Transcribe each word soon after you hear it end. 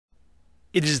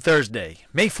It is Thursday,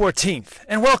 May 14th,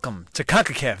 and welcome to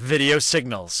CONCACAF Video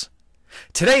Signals.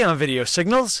 Today on Video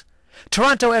Signals,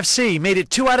 Toronto FC made it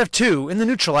 2 out of 2 in the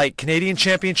Neutralite Canadian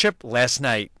Championship last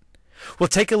night. We'll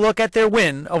take a look at their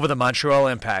win over the Montreal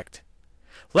Impact.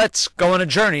 Let's go on a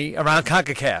journey around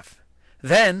CONCACAF.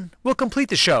 Then, we'll complete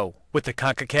the show with the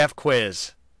CONCACAF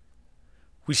quiz.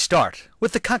 We start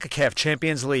with the CONCACAF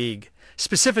Champions League,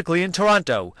 specifically in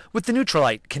Toronto with the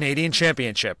Neutralite Canadian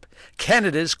Championship,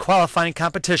 Canada's qualifying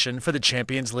competition for the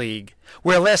Champions League,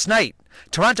 where last night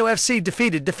Toronto FC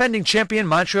defeated defending champion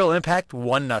Montreal Impact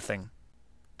 1-0.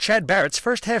 Chad Barrett's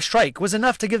first half strike was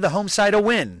enough to give the home side a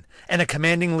win and a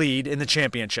commanding lead in the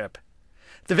championship.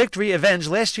 The victory avenged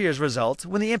last year's result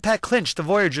when the Impact clinched the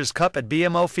Voyageurs Cup at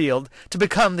BMO Field to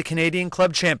become the Canadian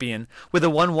club champion with a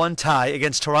 1-1 tie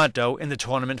against Toronto in the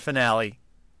tournament finale.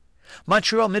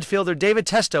 Montreal midfielder David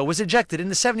Testo was ejected in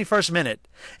the 71st minute,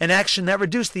 an action that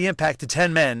reduced the Impact to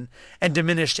 10 men and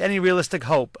diminished any realistic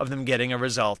hope of them getting a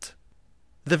result.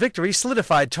 The victory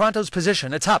solidified Toronto's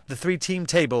position atop the three-team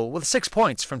table with 6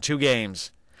 points from 2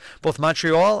 games. Both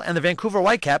Montreal and the Vancouver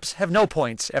Whitecaps have no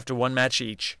points after 1 match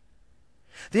each.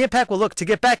 The Impact will look to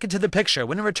get back into the picture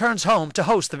when it returns home to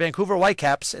host the Vancouver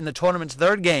Whitecaps in the tournament's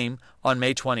 3rd game on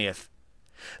May 20th.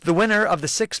 The winner of the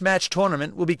 6-match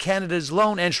tournament will be Canada's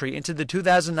lone entry into the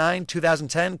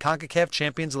 2009-2010 CONCACAF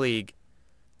Champions League.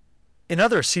 In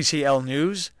other CCL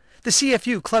news, the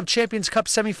CFU Club Champions Cup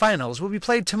semifinals will be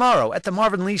played tomorrow at the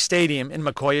Marvin Lee Stadium in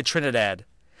Macoya, Trinidad.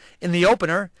 In the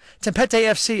opener, Tempete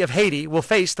FC of Haiti will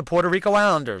face the Puerto Rico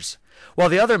Islanders, while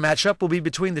the other matchup will be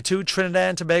between the 2 Trinidad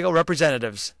and Tobago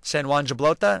representatives, San Juan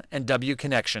Giblota and W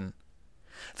Connection.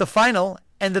 The final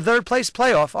and the 3rd place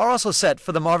playoff are also set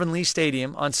for the Marvin Lee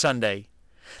Stadium on Sunday.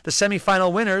 The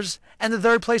semifinal winners and the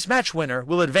 3rd place match winner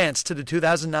will advance to the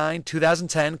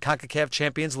 2009-2010 CONCACAF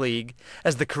Champions League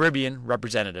as the Caribbean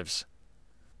representatives.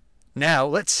 Now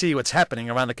let's see what's happening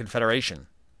around the Confederation.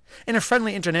 In a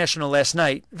friendly international last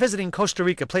night, visiting Costa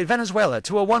Rica played Venezuela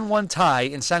to a 1-1 tie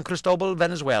in San Cristobal,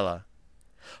 Venezuela.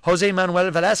 Jose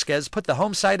Manuel Velasquez put the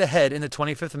home side ahead in the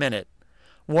 25th minute.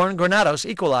 Warren Granados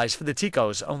equalized for the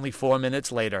Ticos only 4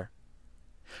 minutes later.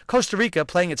 Costa Rica,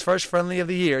 playing its first friendly of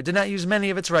the year, did not use many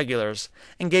of its regulars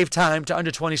and gave time to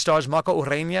under-20 stars Marco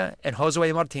Urena and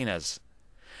Josue Martinez.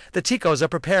 The Ticos are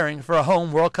preparing for a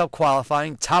home World Cup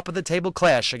qualifying top-of-the-table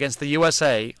clash against the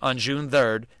USA on June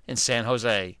 3rd in San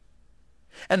Jose.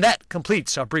 And that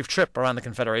completes our brief trip around the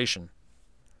Confederation.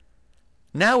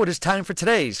 Now it is time for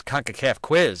today's CONCACAF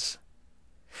quiz.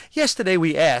 Yesterday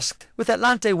we asked, with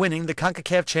Atlante winning the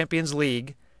CONCACAF Champions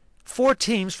League, 4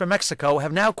 teams from Mexico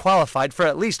have now qualified for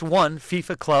at least one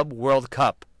FIFA Club World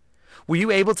Cup. Were you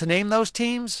able to name those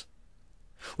teams?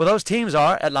 Well, those teams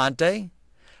are Atlante,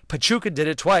 Pachuca did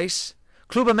it twice,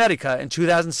 Club America in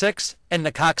 2006, and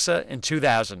Necaxa in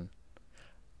 2000.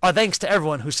 Our thanks to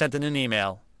everyone who sent in an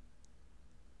email.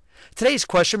 Today's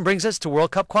question brings us to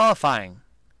World Cup qualifying.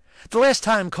 The last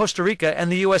time Costa Rica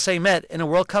and the USA met in a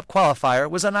World Cup qualifier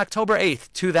was on October 8,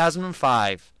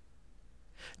 2005.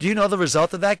 Do you know the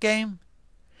result of that game?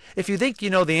 If you think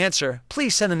you know the answer,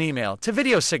 please send an email to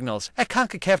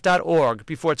videosignals@concacaf.org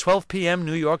before 12 p.m.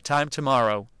 New York time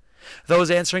tomorrow. Those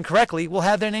answering correctly will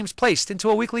have their names placed into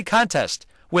a weekly contest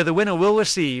where the winner will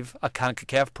receive a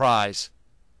CONCACAF prize.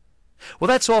 Well,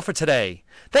 that's all for today.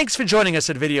 Thanks for joining us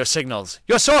at Video Signals,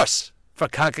 your source for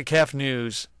CONCACAF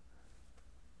news.